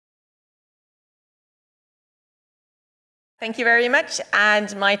Thank you very much.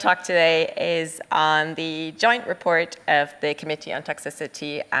 And my talk today is on the joint report of the Committee on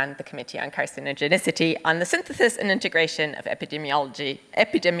Toxicity and the Committee on Carcinogenicity on the synthesis and integration of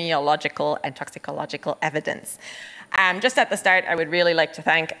epidemiological and toxicological evidence. Just at the start, I would really like to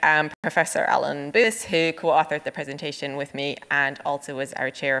thank Professor Alan Booth, who co-authored the presentation with me and also was our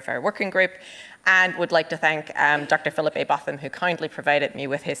chair of our working group, and would like to thank Dr. Philip A. Botham, who kindly provided me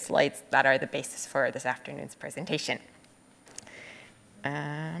with his slides that are the basis for this afternoon's presentation.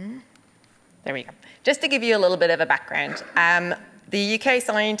 There we go. Just to give you a little bit of a background, the UK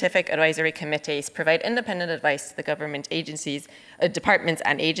Scientific Advisory Committees provide independent advice to the government agencies, departments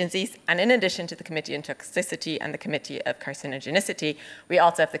and agencies, and in addition to the Committee on Toxicity and the Committee of Carcinogenicity, we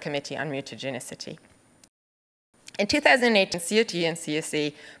also have the Committee on Mutagenicity. In 2018, COT and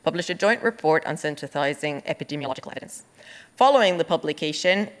CSE published a joint report on synthesizing epidemiological evidence. Following the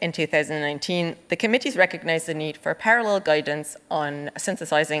publication in 2019, the committees recognized the need for parallel guidance on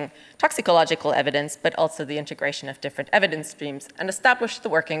synthesizing toxicological evidence, but also the integration of different evidence streams, and established the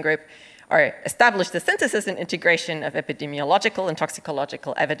working group, or established the synthesis and integration of epidemiological and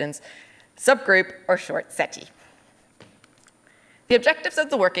toxicological evidence subgroup, or short SETI. The objectives of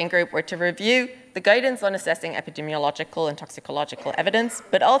the working group were to review the guidance on assessing epidemiological and toxicological evidence,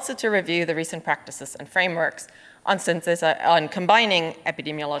 but also to review the recent practices and frameworks on combining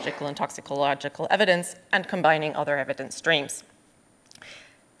epidemiological and toxicological evidence and combining other evidence streams.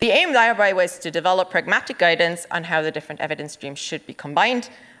 The aim thereby was to develop pragmatic guidance on how the different evidence streams should be combined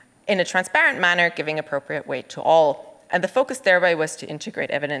in a transparent manner, giving appropriate weight to all. And the focus thereby was to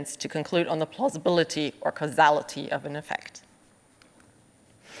integrate evidence to conclude on the plausibility or causality of an effect.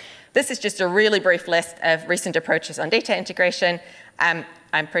 This is just a really brief list of recent approaches on data integration.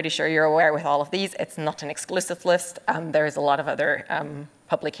 I'm pretty sure you're aware with all of these. It's not an exclusive list. There's a lot of other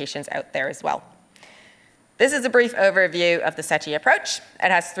publications out there as well. This is a brief overview of the SETI approach.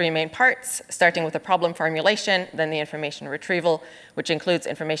 It has three main parts, starting with the problem formulation, then the information retrieval, which includes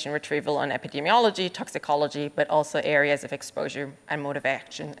information retrieval on epidemiology, toxicology, but also areas of exposure and mode of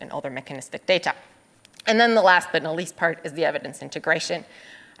action and other mechanistic data. And then the last but not least part is the evidence integration.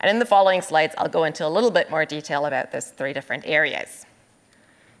 And in the following slides, I'll go into a little bit more detail about those three different areas.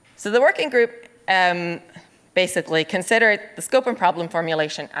 So the working group basically considered the scope and problem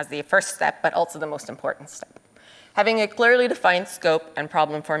formulation as the first step, but also the most important step. Having a clearly defined scope and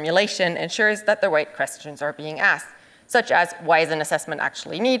problem formulation ensures that the right questions are being asked, such as why is an assessment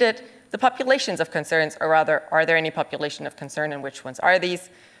actually needed, the populations of concerns, or rather, are there any population of concern and which ones are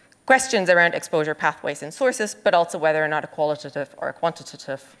these, questions around exposure pathways and sources, but also whether or not a qualitative or a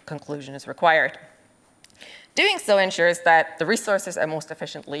quantitative conclusion is required. Doing so ensures that the resources are most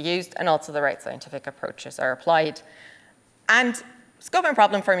efficiently used and also the right scientific approaches are applied. And scope and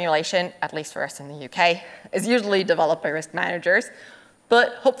problem formulation, at least for us in the UK, is usually developed by risk managers,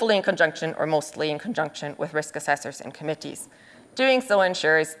 but hopefully in conjunction or mostly in conjunction with risk assessors and committees. Doing so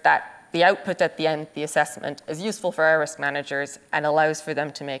ensures that the output at the end, the assessment, is useful for our risk managers and allows for them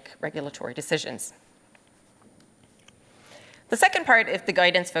to make regulatory decisions. The second part is the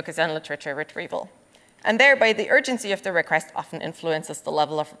guidance focus on literature retrieval. And thereby, the urgency of the request often influences the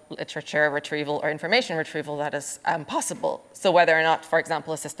level of literature retrieval or information retrieval that is possible. So whether or not, for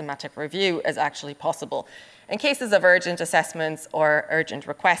example, a systematic review is actually possible. In cases of urgent assessments or urgent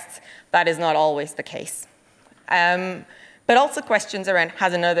requests, that is not always the case. But also questions around,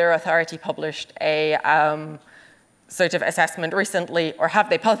 has another authority published a sort of assessment recently, or have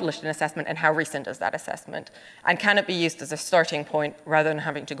they published an assessment, and how recent is that assessment? And can it be used as a starting point rather than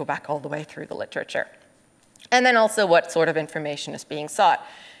having to go back all the way through the literature? And then also what sort of information is being sought.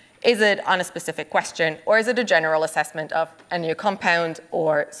 Is it on a specific question, or is it a general assessment of a new compound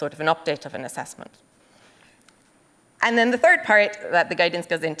or sort of an update of an assessment? And then the third part that the guidance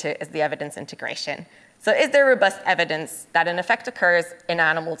goes into is the evidence integration. So is there robust evidence that an effect occurs in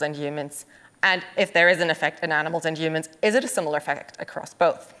animals and humans? And if there is an effect in animals and humans, is it a similar effect across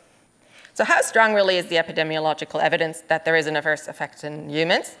both? So how strong really is the epidemiological evidence that there is an adverse effect in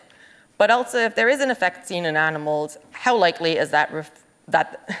humans? But also, if there is an effect seen in animals, how likely is it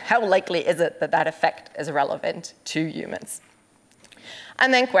that that effect is relevant to humans?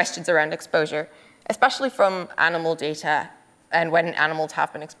 And then questions around exposure, especially from animal data, and when animals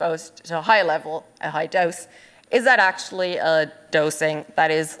have been exposed to a high level, a high dose, is that actually a dosing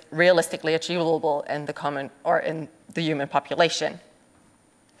that is realistically achievable in the common or in the human population?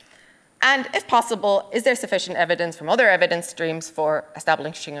 And if possible, is there sufficient evidence from other evidence streams for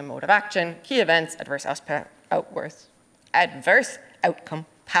establishing a mode of action, key events, adverse outcome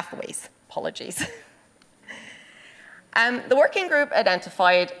pathways? Apologies. The working group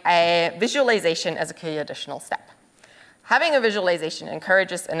identified visualization as a key additional step. Having a visualization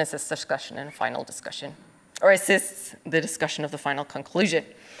encourages and assists discussion and final discussion, or assists the discussion of the final conclusion.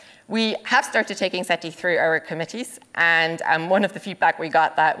 We have started taking SETI through our committees, and one of the feedback we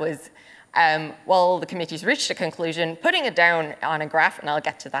got that was, well, the committees reached a conclusion, putting it down on a graph, and I'll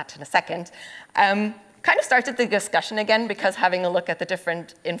get to that in a second, kind of started the discussion again, because having a look at the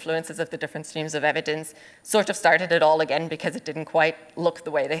different influences of the different streams of evidence sort of started it all again, because it didn't quite look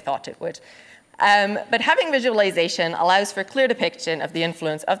the way they thought it would. But having visualization allows for clear depiction of the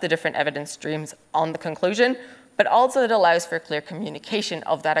influence of the different evidence streams on the conclusion, but also it allows for clear communication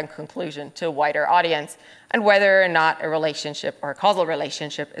of that conclusion to a wider audience, and whether or not a relationship or a causal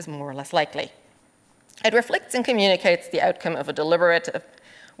relationship is more or less likely. It reflects and communicates the outcome of a deliberative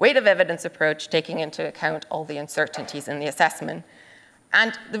weight of evidence approach, taking into account all the uncertainties in the assessment.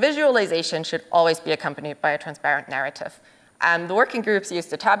 And the visualization should always be accompanied by a transparent narrative. The working groups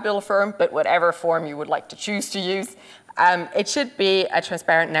used a tabular form, but whatever form you would like to choose to use, it should be a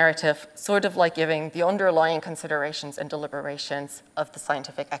transparent narrative, sort of like giving the underlying considerations and deliberations of the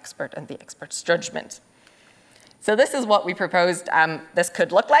scientific expert and the expert's judgment. So this is what we proposed this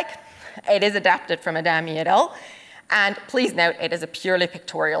could look like. It is adapted from Adami et al. And please note, it is a purely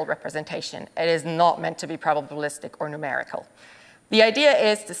pictorial representation. It is not meant to be probabilistic or numerical. The idea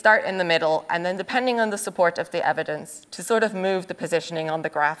is to start in the middle, and then depending on the support of the evidence, to sort of move the positioning on the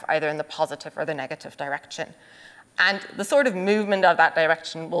graph either in the positive or the negative direction. And the sort of movement of that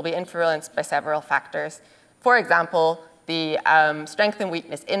direction will be influenced by several factors. For example, the strength and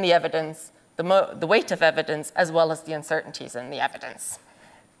weakness in the evidence, the weight of evidence, as well as the uncertainties in the evidence.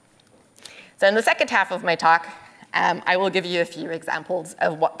 So in the second half of my talk, I will give you a few examples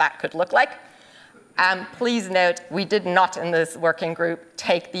of what that could look like. Please note, we did not in this working group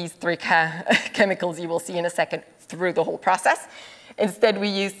take these three chemicals you will see in a second through the whole process. Instead, we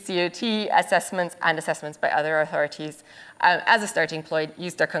used COT assessments and assessments by other authorities as a starting point,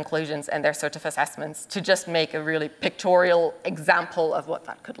 used their conclusions and their sort of assessments to just make a really pictorial example of what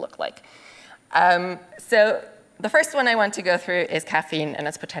that could look like. So the first one I want to go through is caffeine and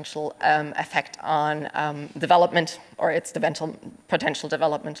its potential effect on development, or its potential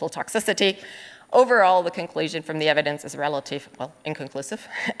developmental toxicity. Overall, the conclusion from the evidence is inconclusive.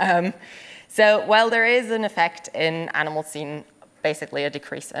 So while there is an effect in animals seen, basically a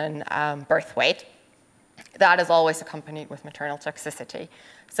decrease in birth weight, that is always accompanied with maternal toxicity.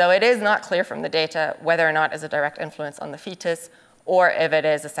 So it is not clear from the data whether or not it's a direct influence on the fetus, or if it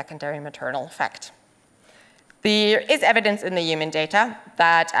is a secondary maternal effect. There is evidence in the human data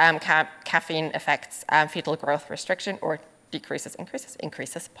that caffeine affects fetal growth restriction, or decreases,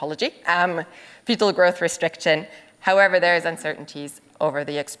 increases, apology, fetal growth restriction. However, there is uncertainties over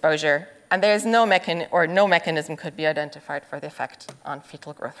the exposure, and there is no mechanism could be identified for the effect on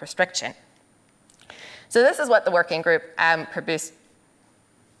fetal growth restriction. So this is what the working group produced.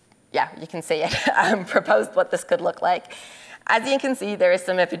 Yeah, you can see it, proposed what this could look like. As you can see, there is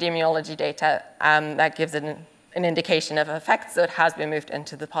some epidemiology data that gives an indication of effects, so it has been moved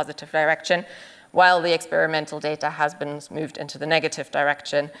into the positive direction, while the experimental data has been moved into the negative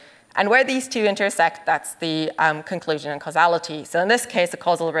direction. And where these two intersect, that's the conclusion and causality. So in this case, a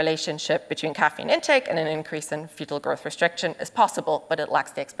causal relationship between caffeine intake and an increase in fetal growth restriction is possible, but it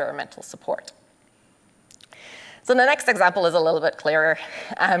lacks the experimental support. So the next example is a little bit clearer.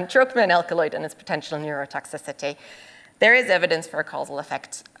 Troponin alkaloid and its potential neurotoxicity. There is evidence for a causal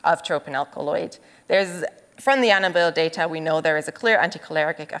effect of troponin alkaloid. From the animal data, we know there is a clear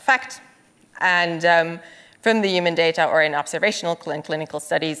anticholinergic effect. And from the human data, or in observational and clinical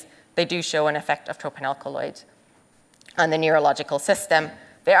studies, they do show an effect of troponin alkaloid on the neurological system.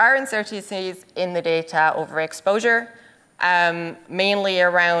 There are uncertainties in the data over exposure, mainly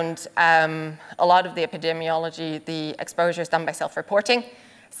around a lot of the epidemiology, the exposure is done by self-reporting.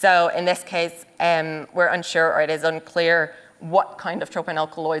 So in this case, we're unsure, or it is unclear, what kind of troponin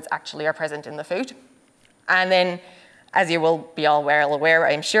alkaloids actually are present in the food. And then, as you will be all well aware,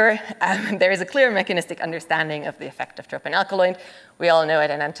 I'm sure, there is a clear mechanistic understanding of the effect of troponin alkaloid. We all know it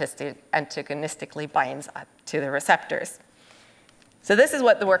antagonistically binds to the receptors. So this is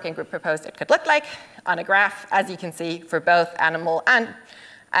what the working group proposed it could look like on a graph. As you can see, for both animal and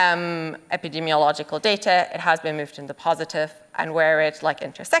epidemiological data, it has been moved into positive, and where it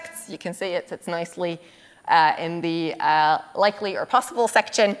intersects, you can see it sits nicely in the likely or possible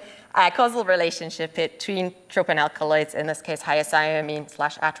section. Causal relationship between troponin alkaloids, in this case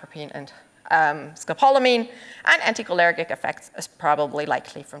hyoscyamine/atropine and scopolamine, and anticholinergic effects is probably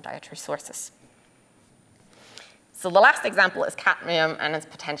likely from dietary sources. So the last example is cadmium and its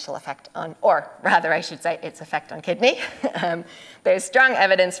potential effect on, or rather I should say its effect on kidney. There's strong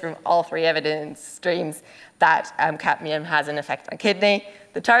evidence from all three evidence streams that cadmium has an effect on kidney.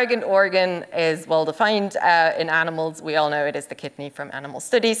 The target organ is well defined in animals. We all know it is the kidney from animal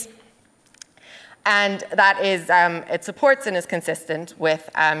studies. And that is, it supports and is consistent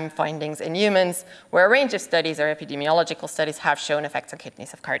with findings in humans, where a range of studies or epidemiological studies have shown effects on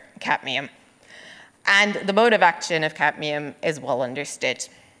kidneys of cadmium. And the mode of action of cadmium is well understood.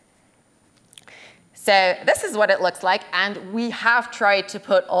 So this is what it looks like, and we have tried to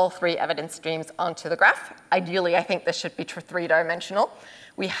put all three evidence streams onto the graph. Ideally, I think this should be three-dimensional.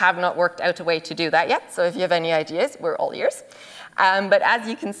 We have not worked out a way to do that yet, so if you have any ideas, we're all ears. But as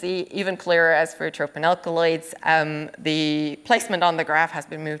you can see, even clearer as for tropin alkaloids, the placement on the graph has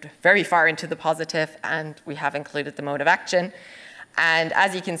been moved very far into the positive, and we have included the mode of action. And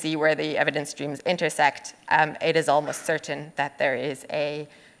as you can see where the evidence streams intersect, it is almost certain that there is a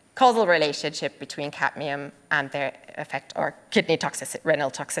causal relationship between cadmium and their effect or kidney toxicity, renal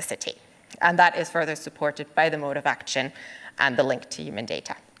toxicity. And that is further supported by the mode of action and the link to human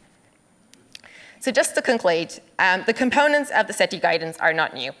data. So just to conclude, the components of the SETI guidance are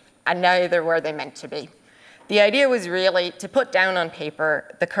not new, and neither were they meant to be. The idea was really to put down on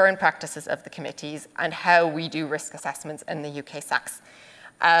paper the current practices of the committees and how we do risk assessments in the UK SACS.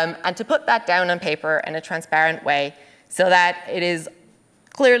 And to put that down on paper in a transparent way so that it is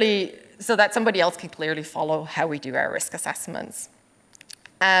clearly, so that somebody else can clearly follow how we do our risk assessments.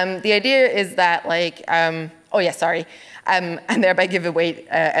 The idea is that and thereby give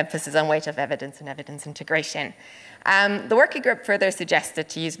a emphasis on weight of evidence and evidence integration. The working group further suggested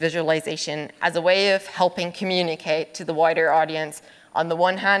to use visualization as a way of helping communicate to the wider audience, on the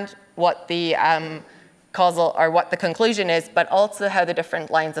one hand, what the causal or what the conclusion is, but also how the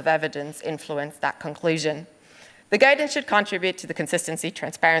different lines of evidence influence that conclusion. The guidance should contribute to the consistency,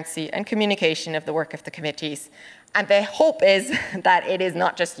 transparency, and communication of the work of the committees. And the hope is that it is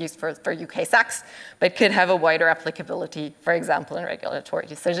not just used for UK SACS, but could have a wider applicability, for example, in regulatory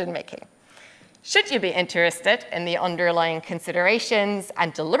decision-making. Should you be interested in the underlying considerations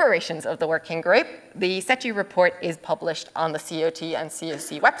and deliberations of the working group, the SETI report is published on the COT and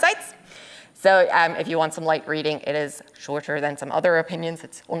COC websites. So if you want some light reading, it is shorter than some other opinions.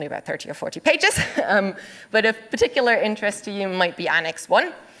 It's only about 30 or 40 pages. But of particular interest to you might be Annex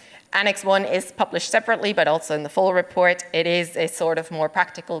 1. Annex 1 is published separately, but also in the full report. It is a sort of more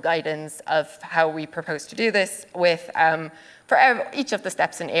practical guidance of how we propose to do this with, for each of the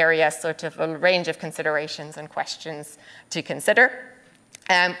steps and areas, sort of a range of considerations and questions to consider.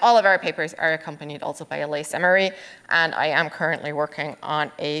 All of our papers are accompanied also by a lay summary, and I am currently working on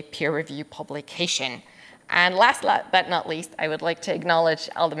a peer review publication. And last but not least, I would like to acknowledge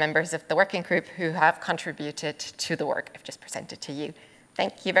all the members of the working group who have contributed to the work I've just presented to you.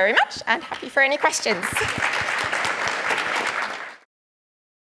 Thank you very much, and happy for any questions.